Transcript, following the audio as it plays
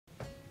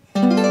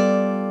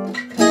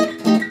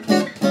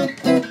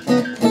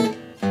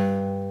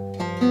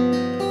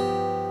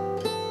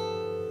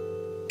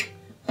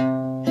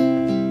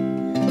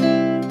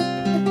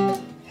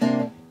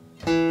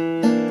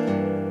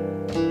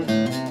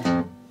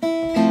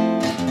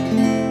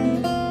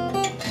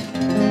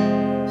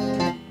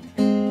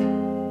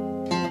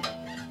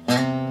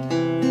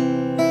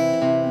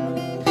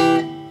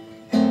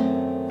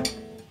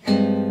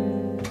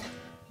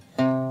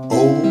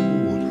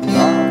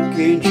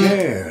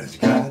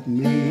at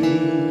me.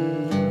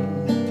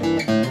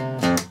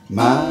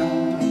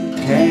 My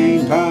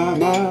cane by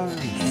my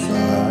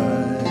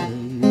side,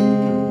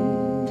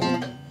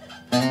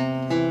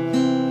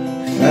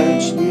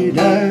 fetch me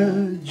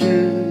that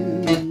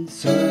gin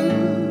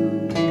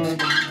sun.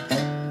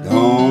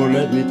 Don't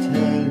let me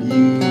tell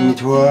you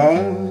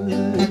twice.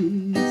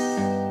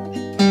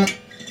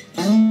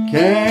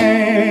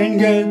 Can't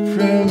get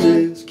from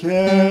this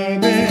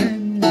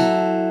cabin,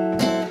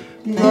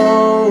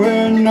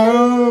 going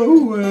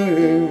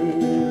nowhere.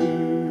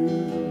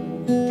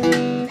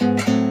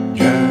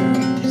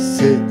 Just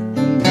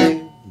sitting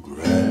there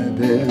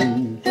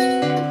grabbing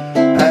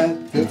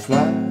at the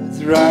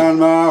flies around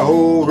my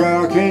old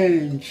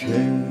rocking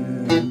chair.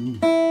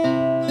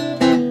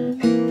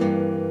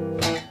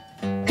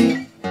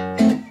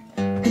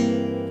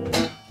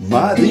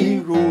 My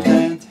dear old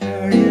Aunt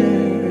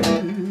Harriet,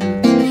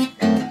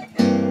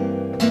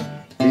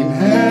 in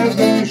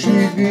heaven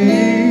she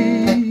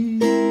be,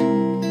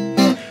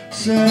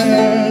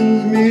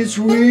 sends me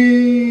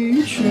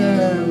sweet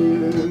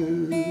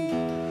chariot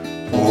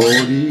for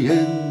the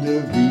end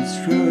of these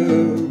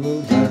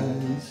troubles I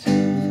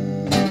see.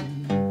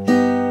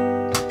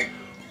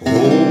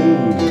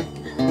 Oh,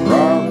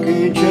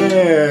 rocking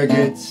chair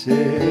gets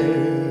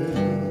set,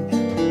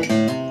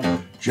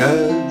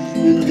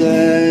 Judgment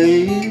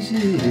Day is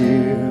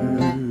here,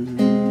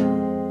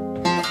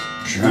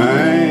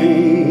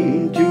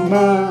 chained to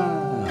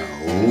my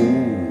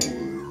old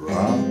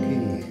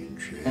rocking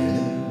chair.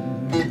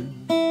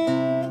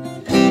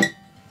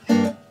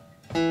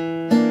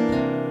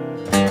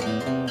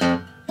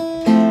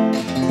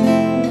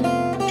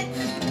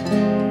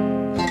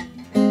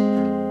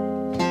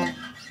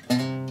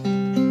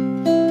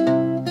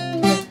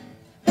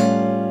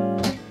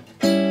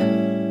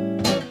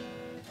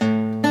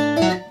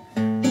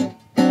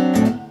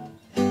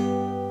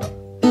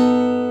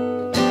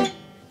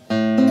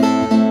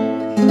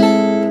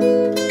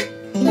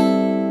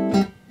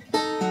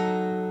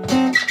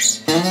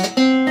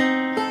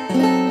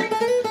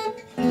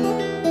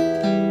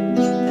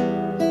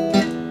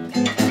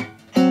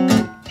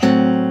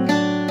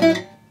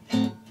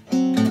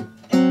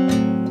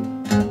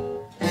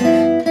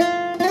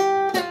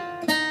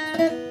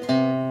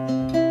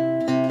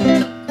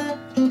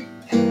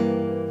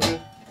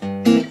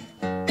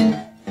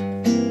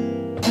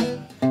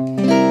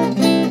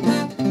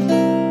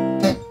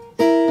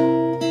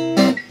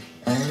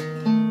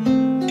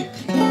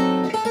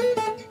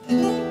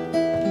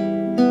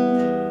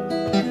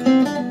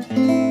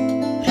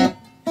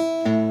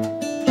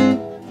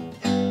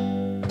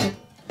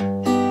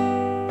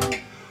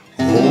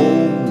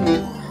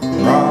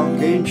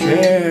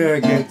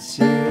 Chair gets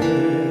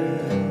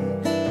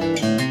set,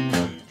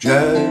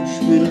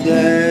 Judgment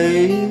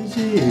Day is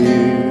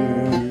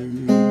here,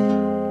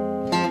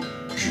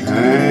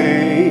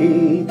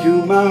 chained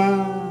to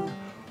my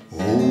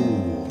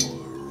old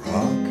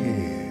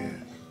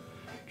rocking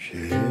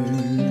chair.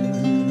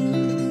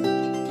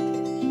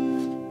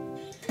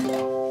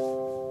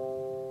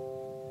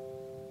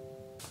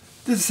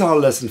 This is our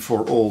lesson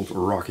for Old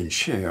Rocking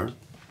Chair,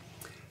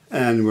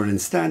 and we're in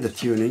standard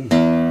tuning.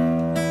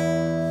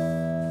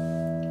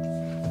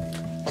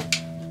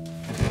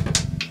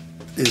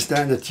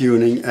 Standard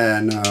tuning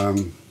and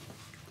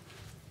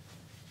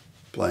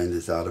playing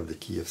this out of the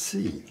key of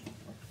C.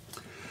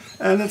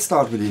 And let's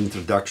start with the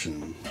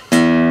introduction.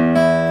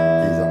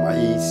 These are my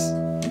E's.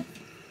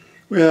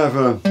 We have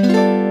a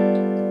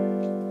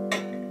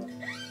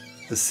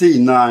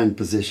C9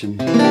 position,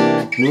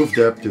 moved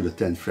up to the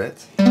 10th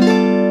fret.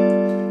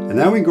 And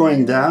now we're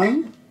going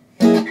down,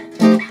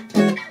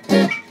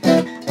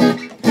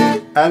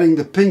 adding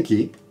the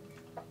pinky.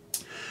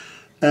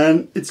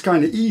 And it's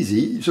kind of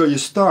easy, so you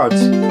start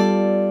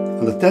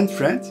on the 10th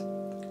fret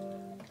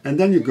and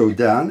then you go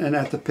down and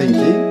add the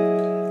pinky,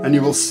 and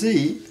you will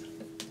see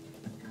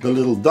the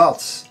little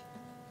dots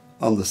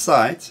on the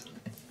side.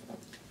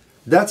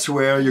 That's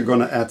where you're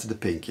going to add the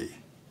pinky.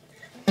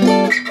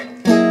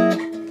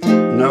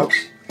 Note,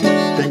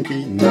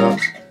 pinky,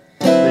 note,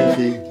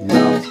 pinky,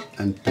 note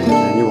and pinky.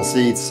 And you will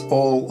see it's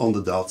all on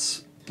the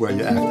dots where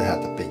you have to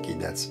add the pinky.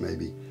 That's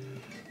maybe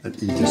an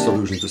easier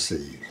solution to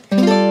see.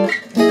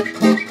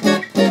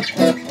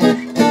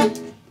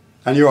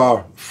 And you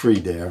are free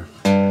there.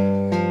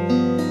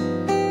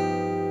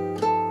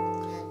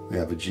 We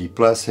have a G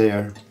plus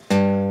here.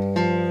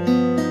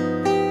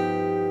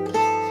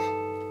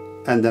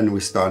 And then we're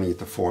starting at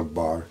the 4th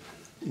bar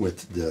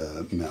with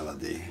the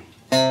melody.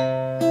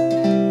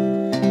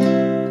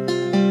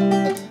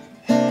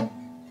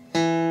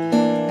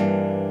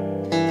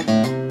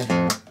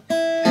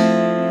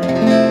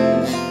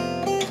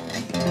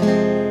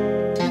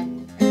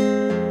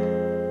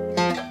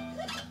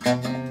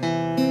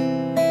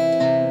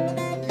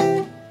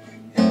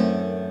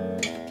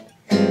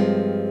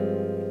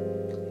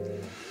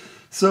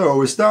 So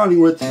we're starting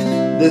with,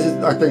 this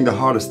is I think the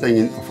hardest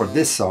thing for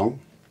this song,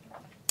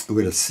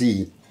 with a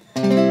C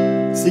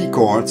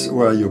chords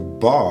where you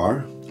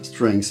bar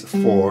strings 4,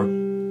 3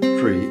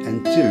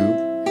 and 2,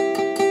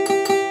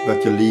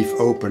 but you leave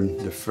open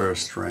the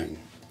first string.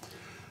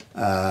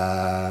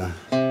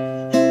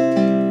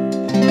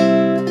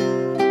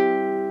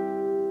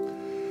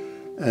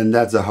 And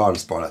that's the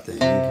hardest part, I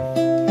think.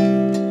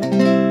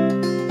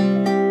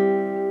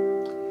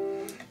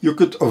 You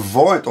could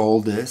avoid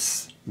all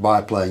this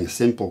by playing a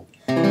simple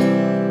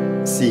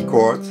C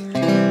chord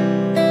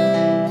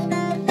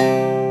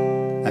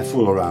and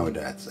fool around with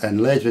that.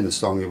 And later in the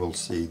song you will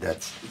see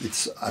that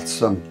it's at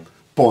some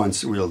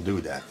points we'll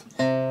do that.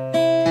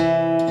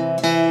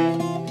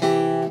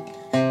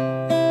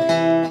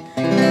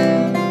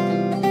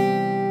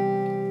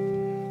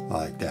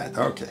 Like that,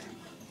 okay.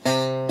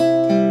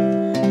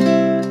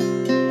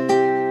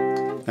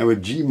 And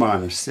with G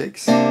minor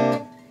 6,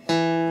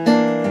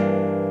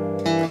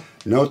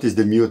 notice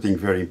the muting,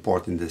 very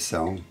important in this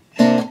song,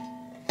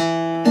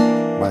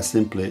 by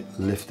simply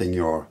lifting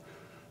your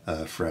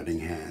fretting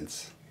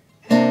hands.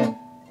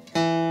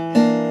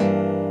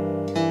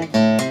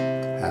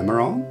 Hammer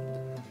on,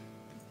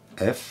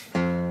 F.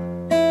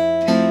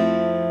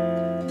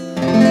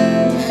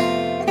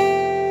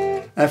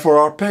 And for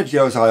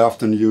arpeggios I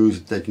often use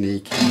a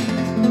technique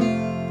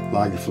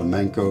like the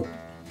flamenco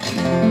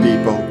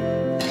people.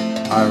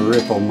 I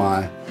ripple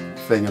my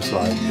fingers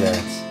like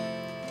that,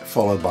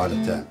 followed by the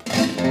temp.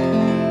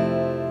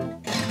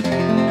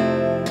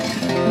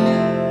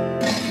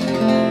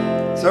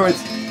 So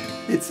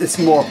it's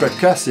more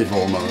percussive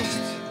almost.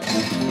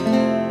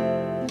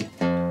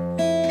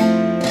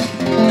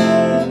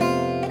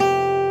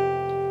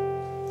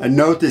 And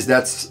notice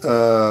that's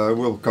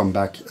will come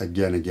back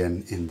again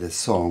in this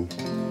song.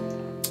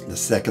 The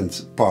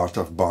second part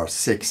of bar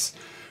 6,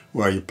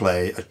 where you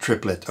play a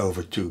triplet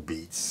over 2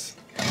 beats.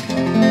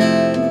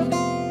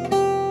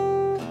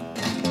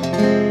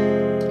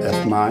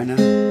 F minor,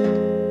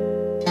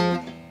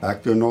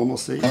 back to a normal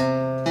C.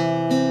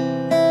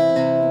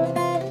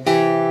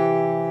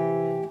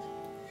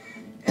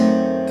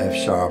 F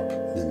sharp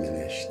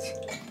diminished,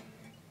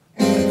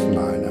 F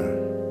minor,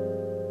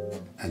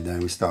 and then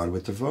we start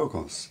with the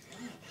vocals.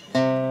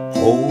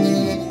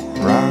 Oh,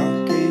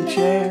 rocking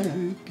chair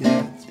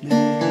gets me,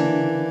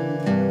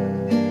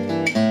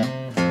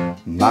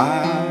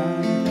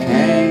 mine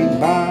came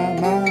by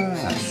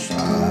my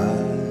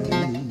side,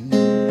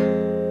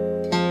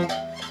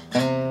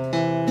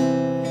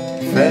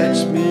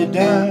 fetch me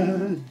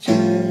down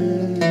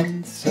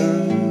Jensen,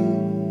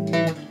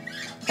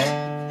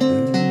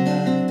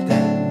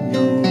 then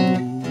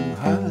you'll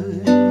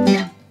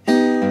hide.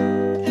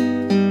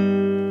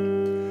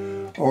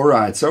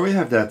 Alright, so we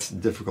have that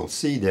difficult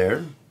C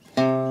there.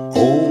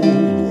 Oh,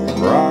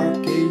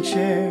 rocking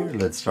chair.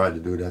 Let's try to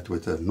do that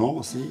with a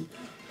normal C.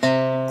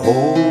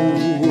 Oh,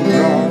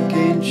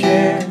 rocking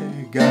chair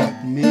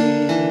got me.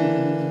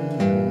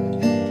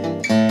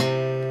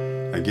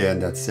 Again,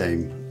 that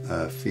same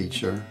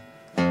feature.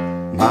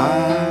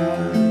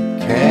 Mine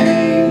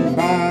came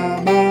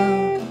by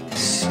my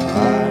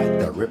side.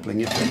 The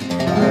rippling effect.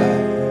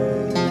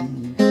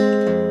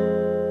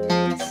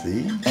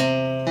 See?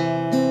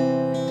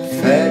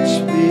 Fetch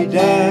me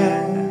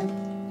down,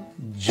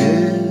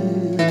 Jensen.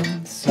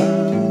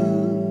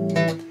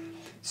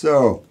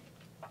 So,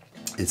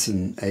 it's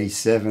an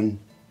A7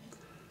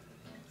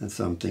 and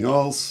something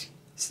else,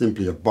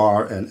 simply a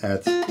bar, and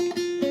at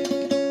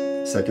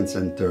 2nd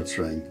and 3rd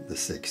string the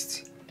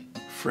 6th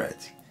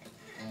fret.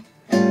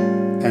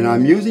 And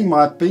I'm using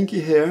my pinky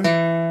here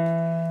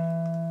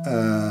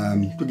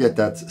to get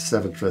that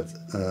 7th fret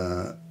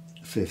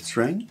 5th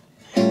string,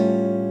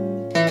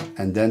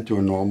 and then to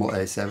a normal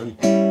A7.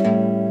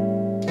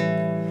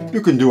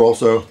 You can do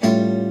also,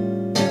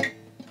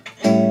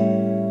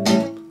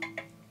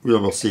 we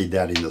will see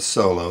that in the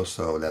solo,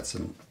 so that's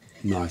a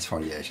nice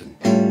variation.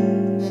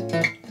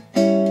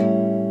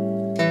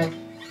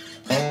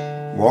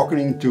 Walking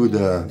into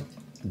the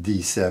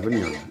D7,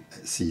 your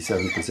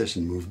C7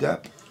 position moved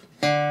up.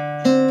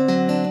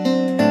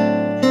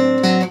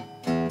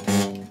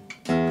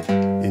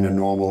 In a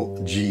normal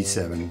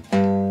G7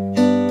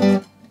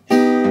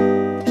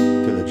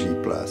 to the G+.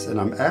 And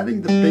I'm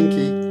adding the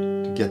pinky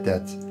to get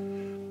that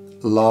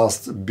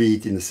last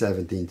beat in the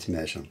 17th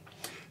measure.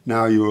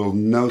 Now you will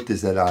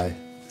notice that I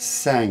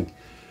sang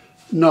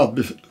not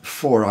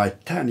before I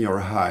tenor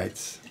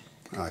height.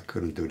 I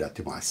couldn't do that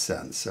to my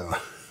son, so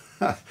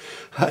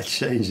I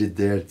changed it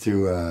there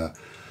to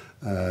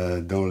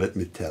Don't Let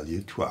Me Tell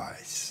You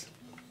Twice.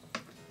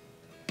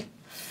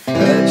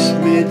 Fetch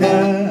me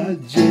that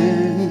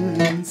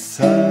Jensen,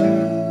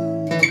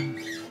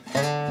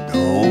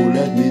 don't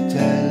let me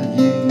tell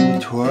you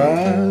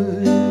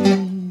twice.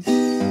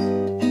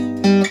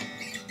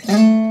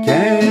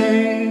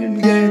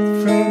 Can't get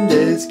from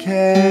this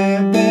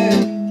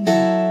cabin.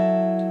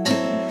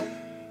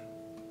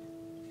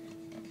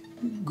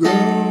 Go,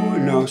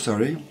 no,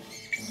 sorry.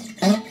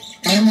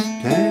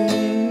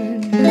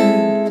 Can't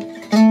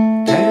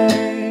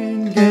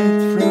get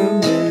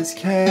from this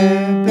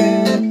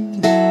cabin.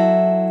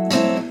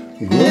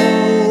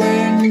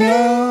 Going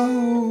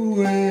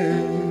nowhere.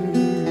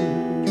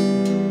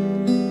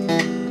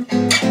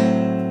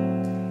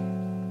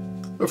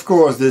 Of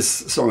course, this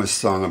song is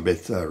sung a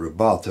bit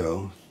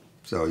rubato,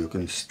 so you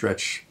can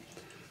stretch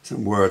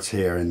some words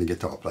here in the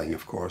guitar playing,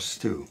 of course,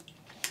 too.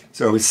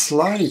 So it's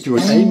sliding to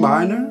an A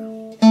minor,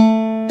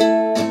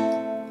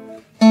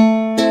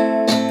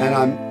 and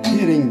I'm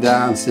hitting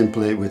down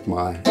simply with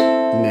my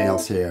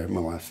nails here, with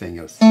my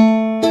fingers.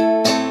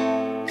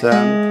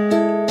 Down,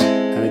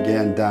 and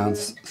again down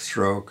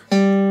stroke.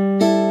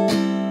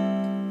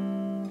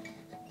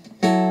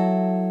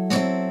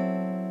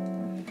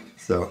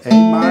 So A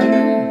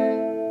minor,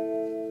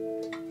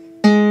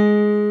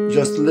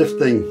 just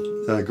lifting,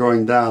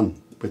 going down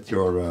with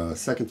your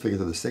second finger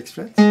to the 6th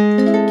fret.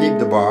 Keep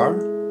the bar,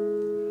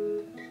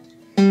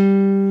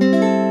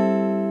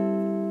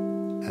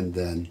 and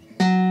then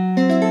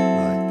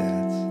like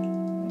that.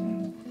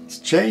 It's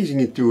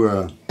changing into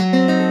a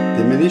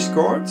diminished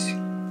chords.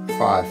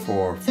 5,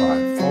 4,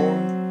 5, 4.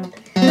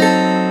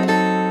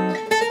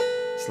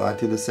 Slide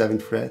to the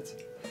 7th fret.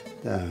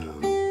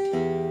 Down.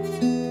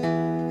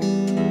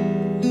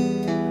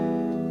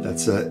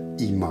 That's a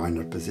E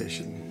minor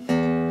position.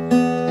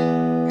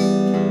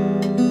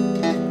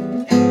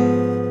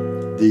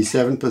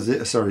 D7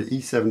 position, sorry,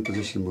 E7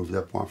 position, moved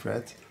up 1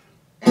 fret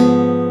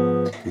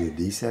to the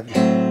D7.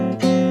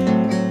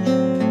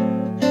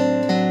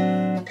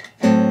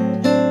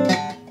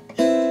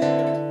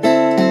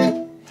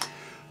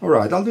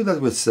 Alright, I'll do that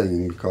with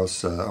singing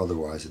because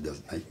otherwise it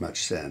doesn't make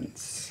much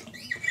sense.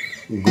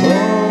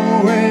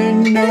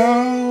 Going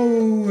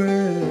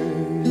nowhere,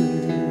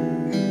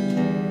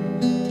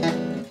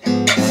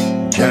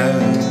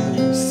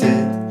 just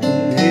sitting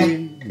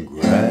here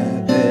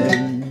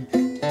grabbing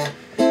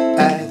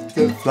at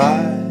the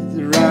flies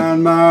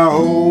around my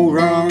old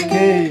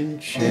rocking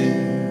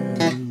chair.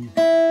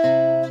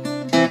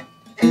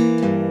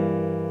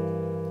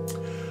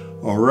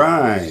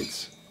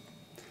 Alright,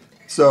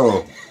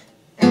 so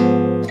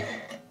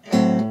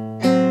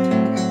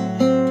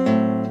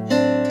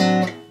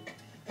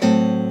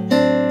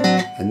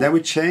and then we're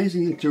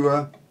changing into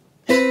a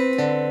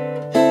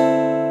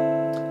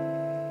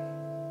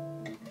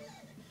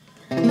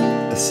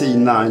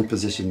C9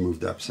 position,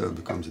 moved up, so it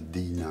becomes a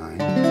D9.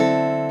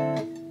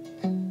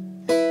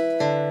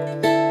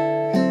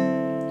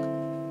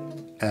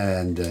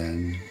 And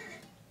then,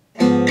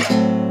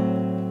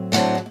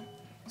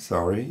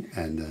 sorry,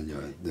 and then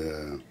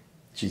the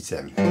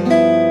G7.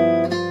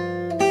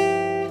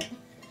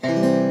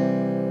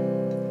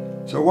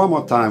 So one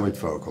more time with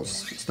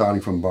vocals,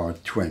 starting from bar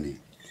 20.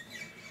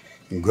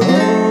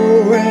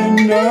 Going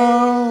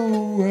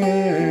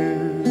nowhere,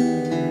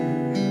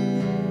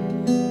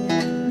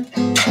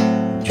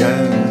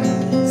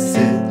 just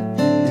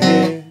sitting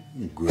here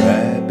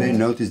grabbing,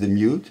 notice the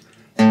mute,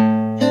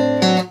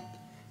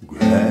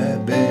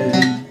 grabbing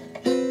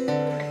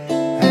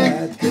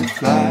at the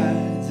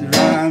flies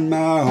around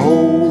my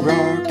whole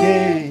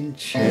rocking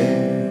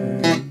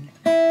chair.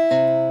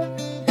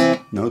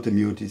 Note the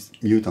mute is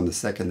mute on the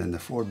 2nd and the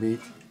 4th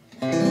beat,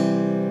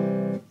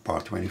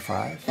 bar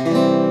 25.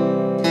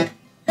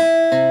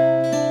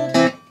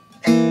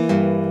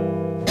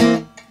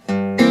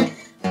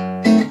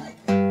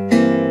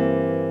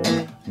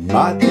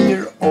 My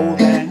dear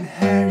old Aunt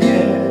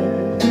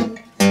Harriet,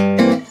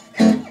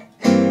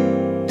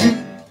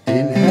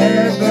 in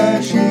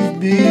heaven she'd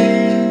be.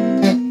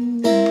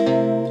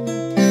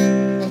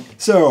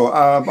 So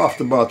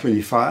after bar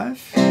 25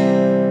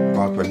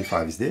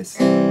 is this.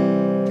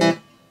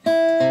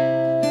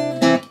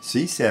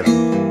 C7,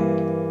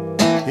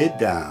 hit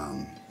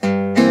down.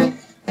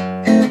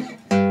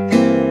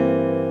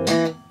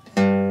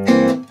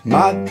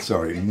 My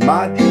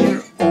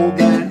dear old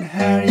Aunt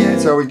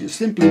Harriet. So we're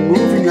simply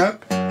moving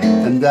up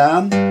and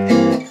down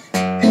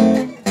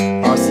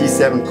our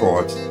C7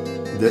 chord.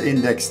 The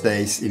index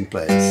stays in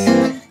place.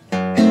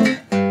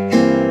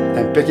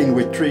 And picking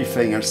with 3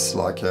 fingers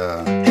like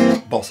a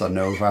bossa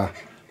nova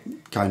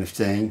kind of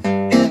thing.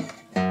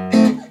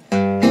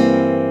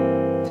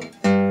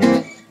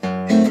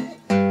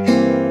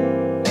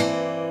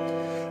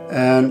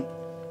 And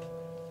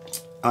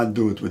I'll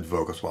do it with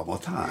vocals one more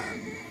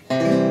time.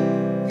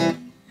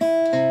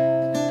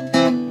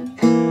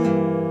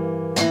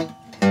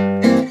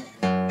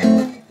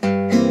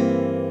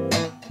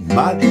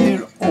 My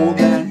dear old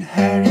Aunt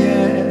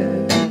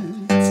Harriet.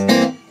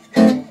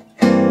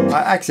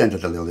 I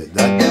accented a little bit.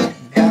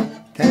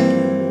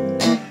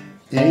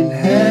 In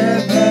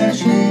heaven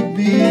she'd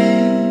be.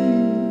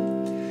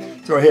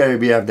 So here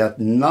we have that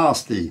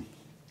nasty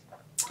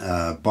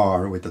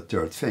bar with the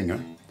 3rd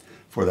finger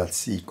for that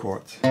C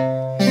chord.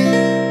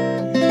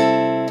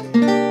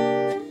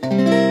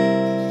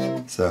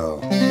 So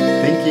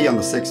pinky on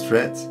the 6th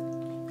fret,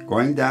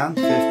 going down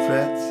 5th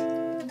fret,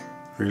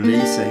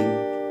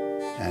 releasing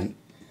and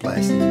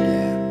placing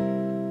again.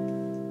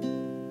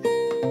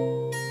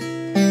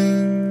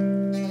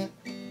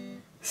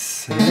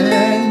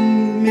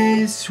 Send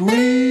me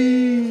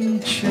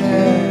sweet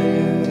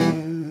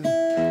chariot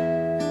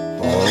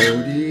for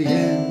the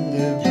end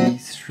of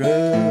these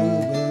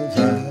troubles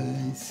I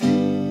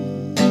see.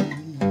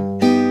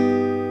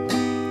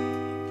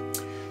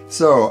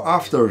 So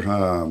after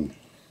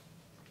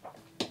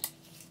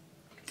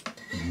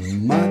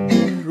my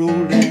dear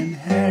old Aunt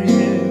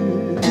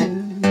Harriet,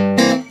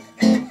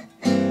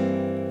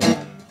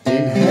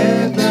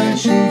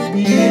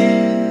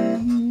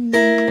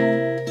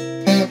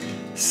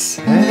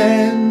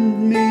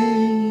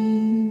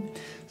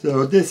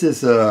 this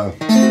is a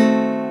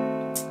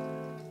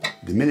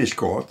diminished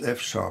chord, F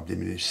sharp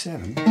diminished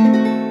 7,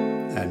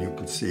 and you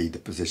can see the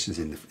positions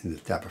in the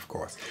tab, of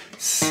course.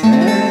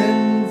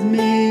 Send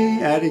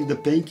me, adding the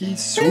pinky,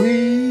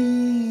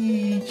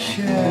 sweet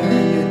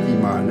chariot D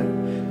minor,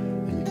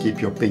 and you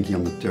keep your pinky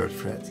on the 3rd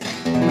fret.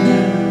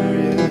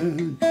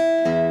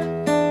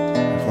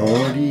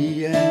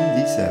 40 and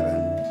D7,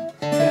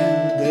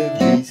 and the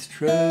beast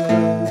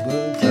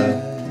troubled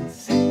I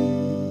see.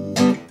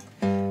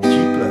 G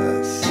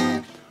plus,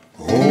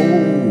 oh,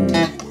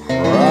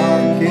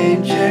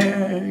 rocking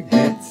chair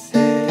gets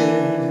it.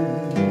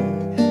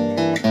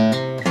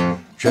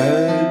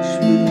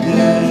 Judgment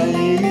day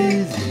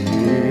is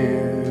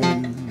here.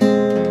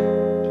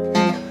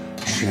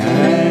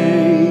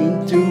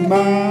 Shine to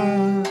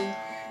my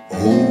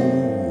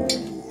old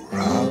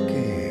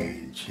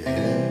rocking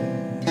chair.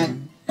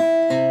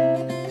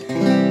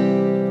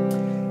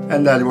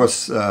 And that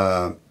was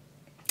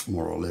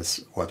more or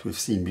less what we've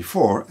seen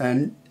before.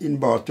 And in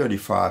bar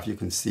 35 you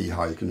can see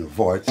how you can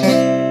avoid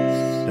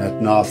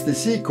that nasty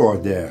C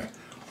chord there.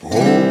 Oh,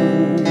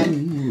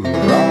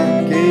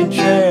 rocking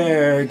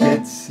chair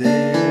gets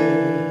it.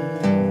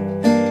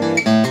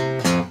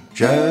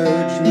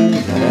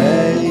 Judgment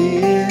day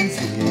is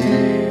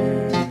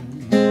here.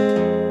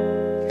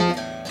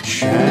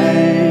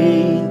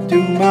 Shine to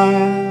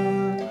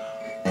my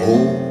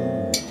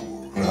old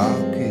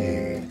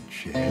rocking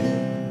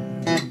chair.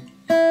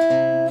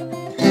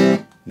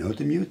 Note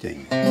the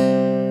muting.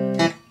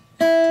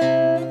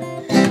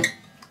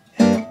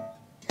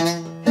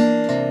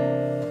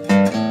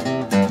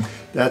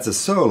 That's a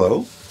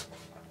solo.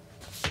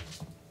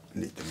 I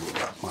need to move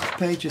up my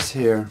pages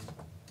here.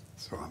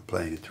 So I'm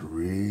playing it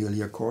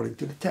really according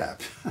to the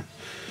tab.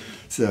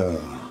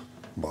 So,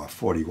 bar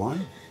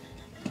 41.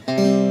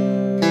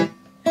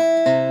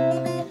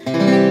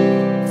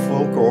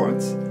 Full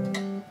chords.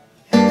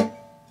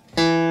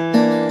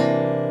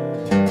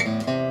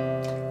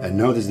 And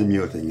notice the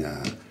muting.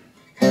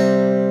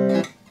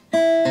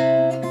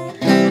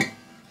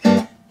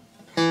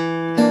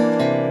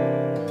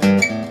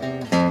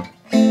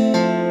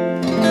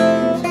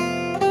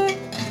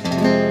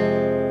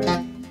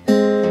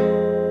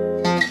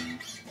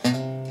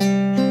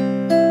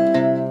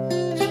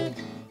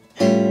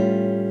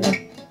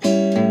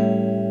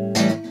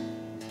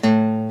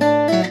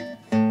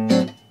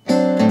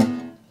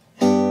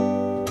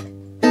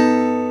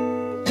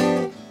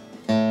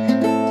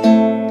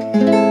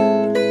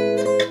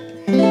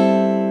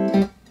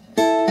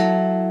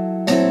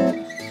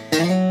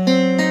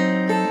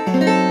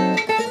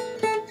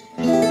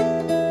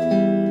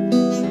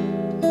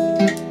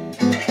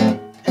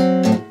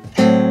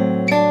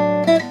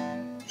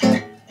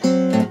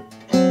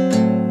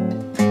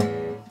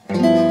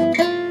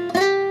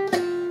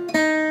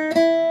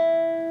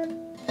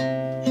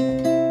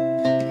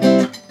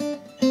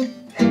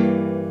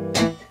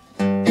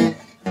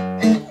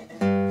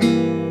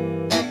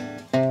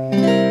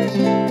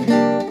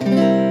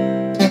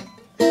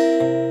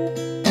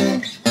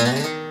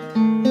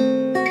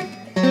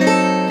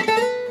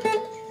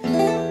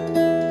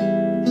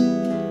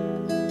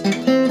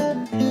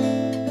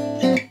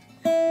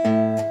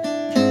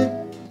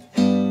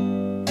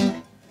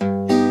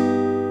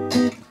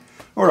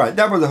 Alright,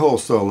 that was the whole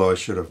solo.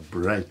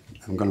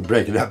 I'm going to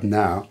break it up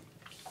now.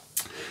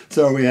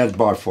 So we had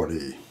bar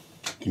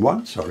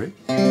 41, sorry.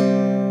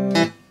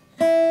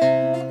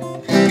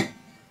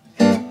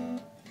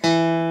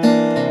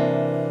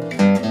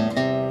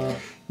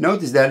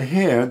 Notice that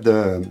here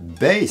the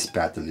bass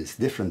pattern is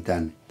different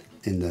than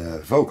in the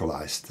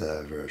vocalized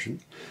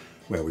version,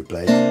 where we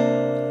played.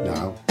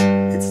 Now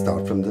it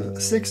starts from the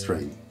 6th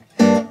string.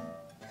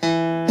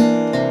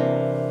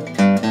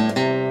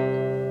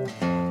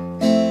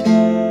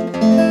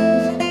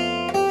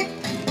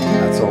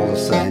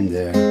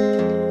 There,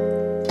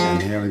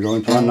 and here we go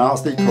into a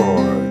nasty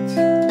chord.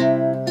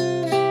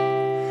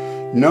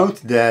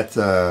 Note that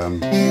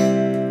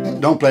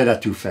don't play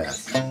that too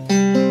fast,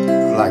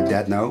 like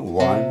that. No,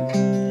 1,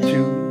 2,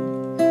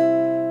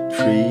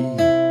 3,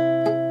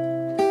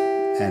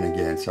 and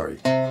again, sorry,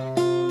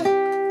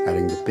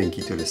 adding the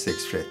pinky to the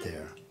 6th fret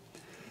there.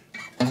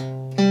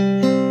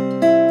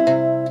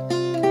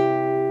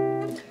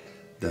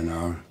 Then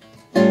our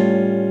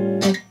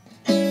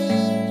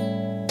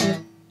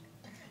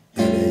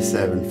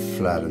 7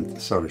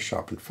 flattened, sorry,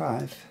 sharpened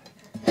 5,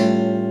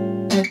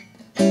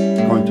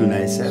 going to an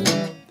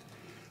A7,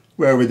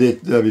 where we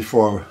did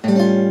before.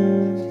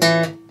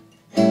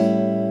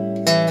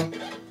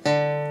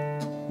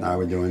 Now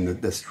we're doing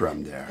the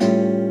strum there.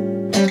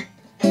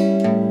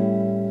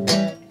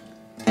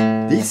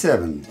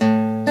 D7.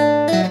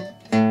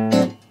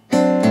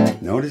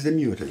 Notice the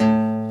muting.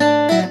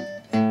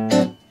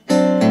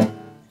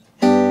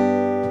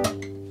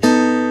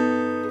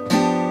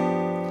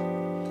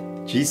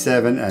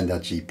 G7 and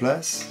that G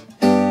plus.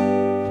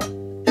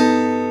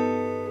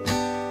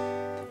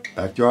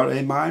 Back to our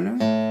A minor.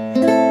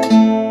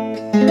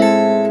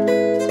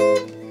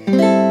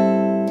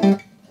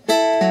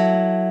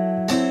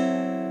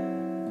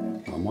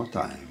 One more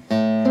time.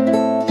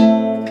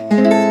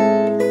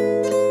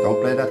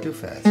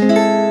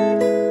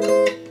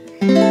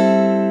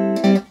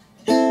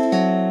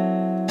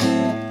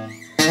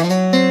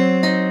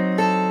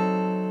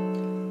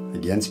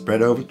 Again,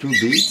 spread over 2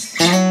 beats.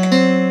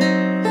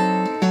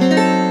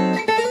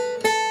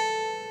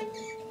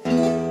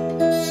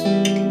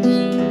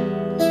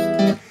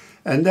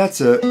 And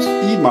that's a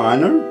E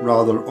minor,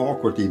 rather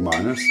awkward E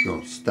minor,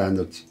 so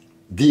standard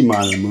D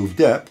minor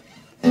moved up.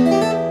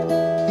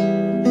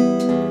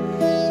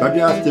 But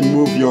you have to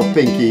move your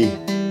pinky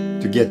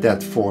to get that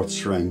 4th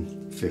string,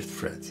 5th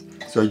fret.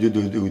 So you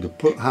do the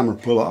hammer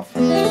pull off.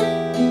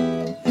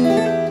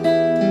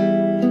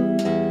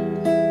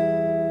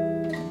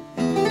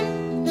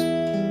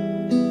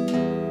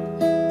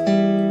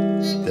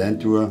 Then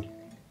to a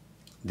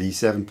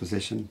D7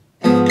 position.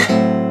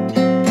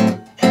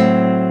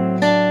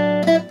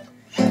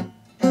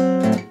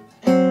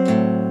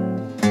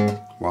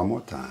 One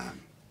more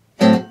time.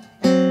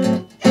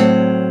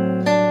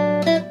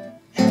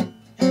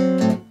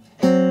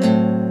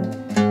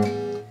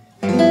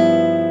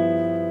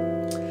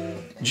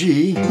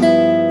 G.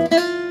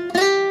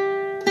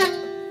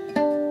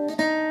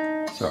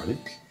 Sorry.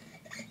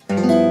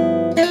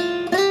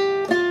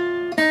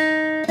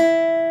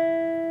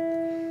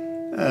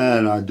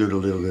 And I do a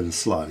little bit of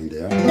sliding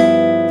there.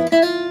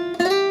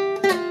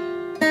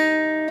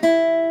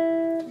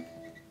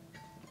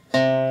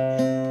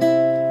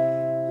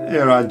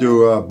 Here I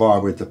do a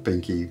bar with the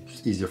pinky.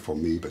 It's easier for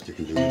me, but you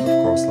can do it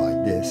of course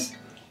like this.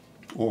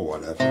 Or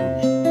whatever,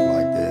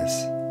 like this.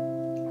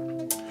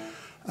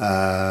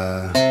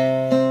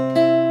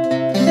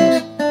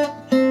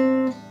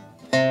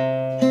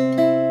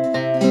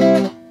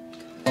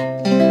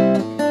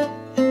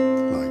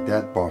 Like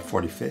that, bar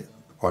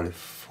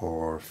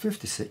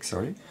 56,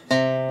 sorry.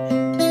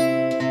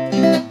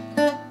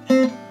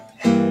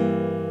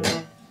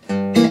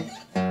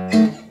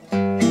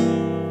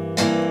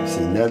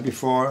 Seen that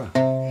before.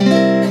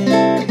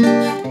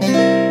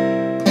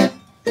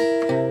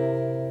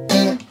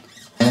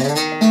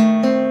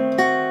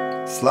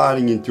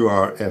 Sliding into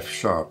our F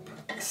sharp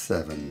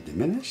 7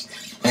 diminished.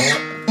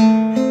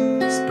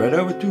 Spread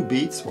over 2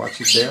 beats,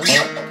 watch it there.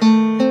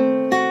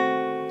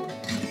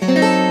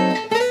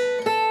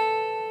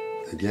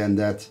 Again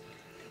that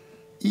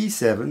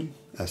E7,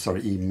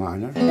 sorry, E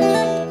minor.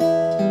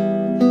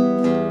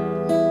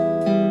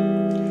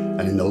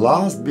 And in the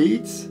last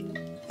beats,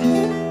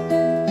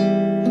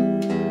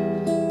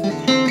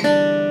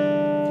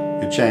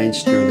 you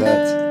change to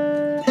that,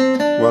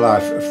 well, I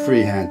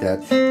freehand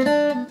that.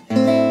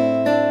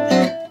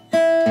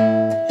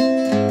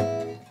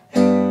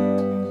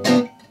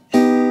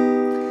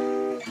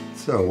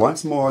 So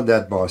once more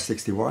that bar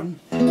 61.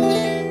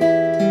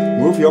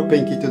 Move your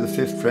pinky to the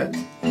 5th fret.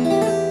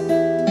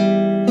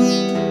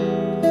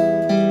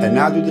 And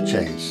now do the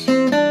change.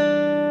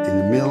 In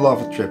the middle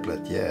of a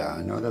triplet. Yeah,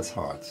 I know that's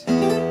hard.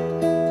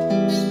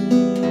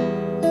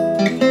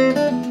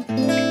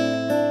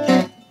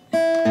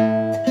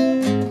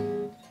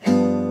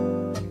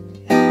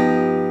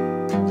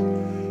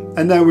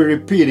 And then we're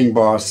repeating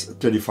bars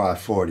 35,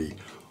 40.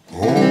 Oh,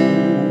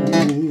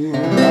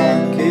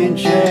 rocking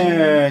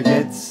chair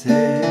gets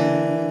set.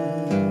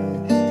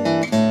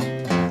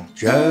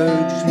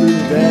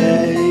 Judgment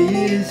Day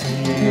is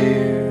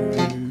here.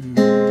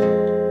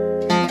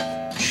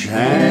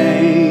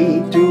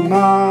 Chained to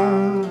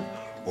my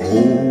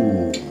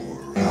old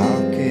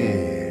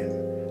rocking.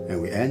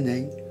 And we're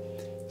ending.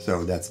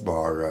 So that's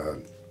bar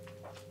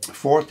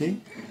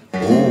 40.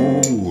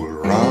 Oh,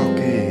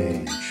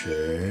 rocking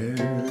chair.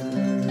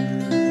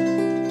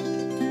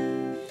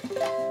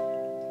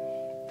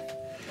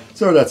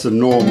 So that's a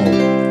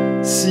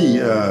normal C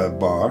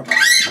bar.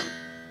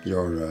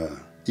 Your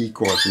E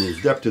chord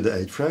moves up to the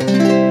 8th fret.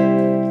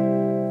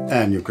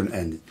 And you can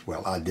end it,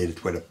 well, I did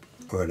it with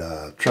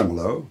a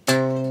tremolo.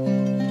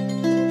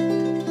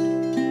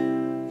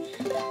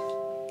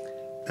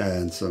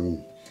 And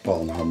some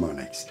palm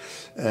harmonics.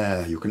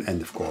 You can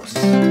end, of course,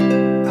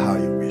 how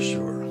you wish,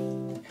 sure.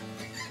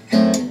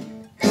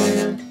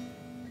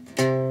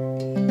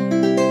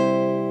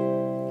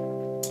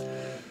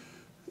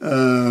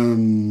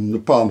 The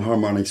palm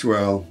harmonics,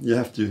 well, you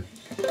have to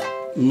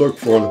look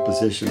for the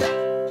position.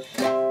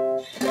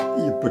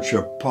 You put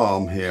your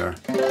palm here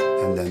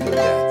and then do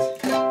that.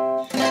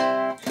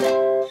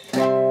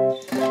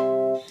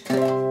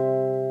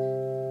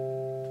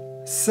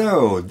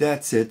 So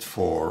that's it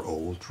for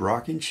Old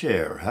Rocking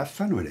Chair. Have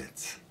fun with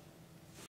it.